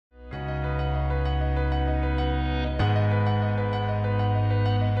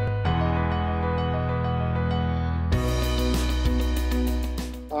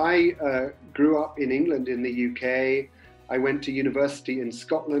I grew up in England, in the UK. I went to university in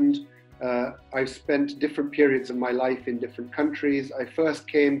Scotland. I've spent different periods of my life in different countries. I first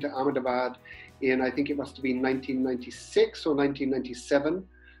came to Ahmedabad in, I think it must have been 1996 or 1997,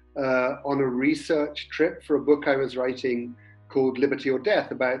 on a research trip for a book I was writing called Liberty or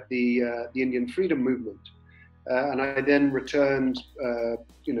Death, about the Indian freedom movement. And I then returned,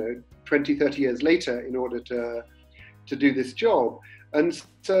 20, 30 years later in order to do this job. And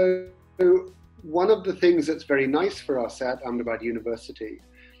so one of the things that's very nice for us at Ahmedabad University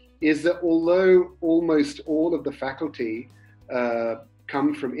is that although almost all of the faculty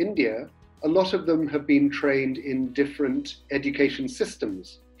come from India, a lot of them have been trained in different education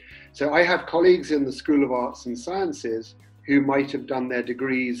systems. So I have colleagues in the School of Arts and Sciences who might have done their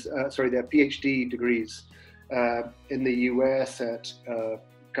degrees, their PhD degrees in the US at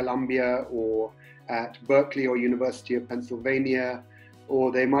Columbia or at Berkeley or University of Pennsylvania,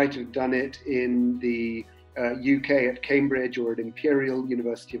 or they might have done it in the UK at Cambridge or at Imperial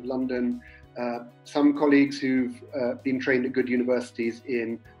University of London. Some colleagues who've been trained at good universities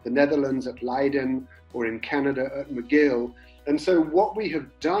in the Netherlands at Leiden or in Canada at McGill. And so what we have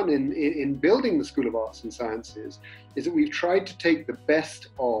done in building the School of Arts and Sciences is that we've tried to take the best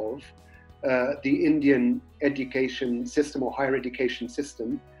of the Indian education system or higher education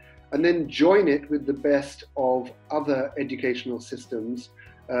system, and then join it with the best of other educational systems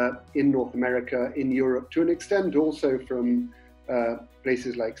in North America, in Europe, to an extent also from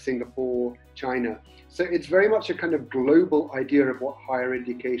places like Singapore, China. So it's very much a kind of global idea of what higher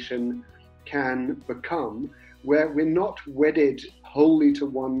education can become, where we're not wedded wholly to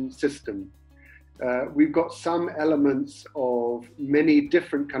one system. We've got some elements of many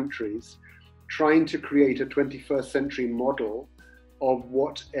different countries trying to create a 21st century model of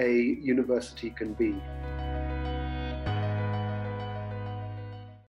what a university can be.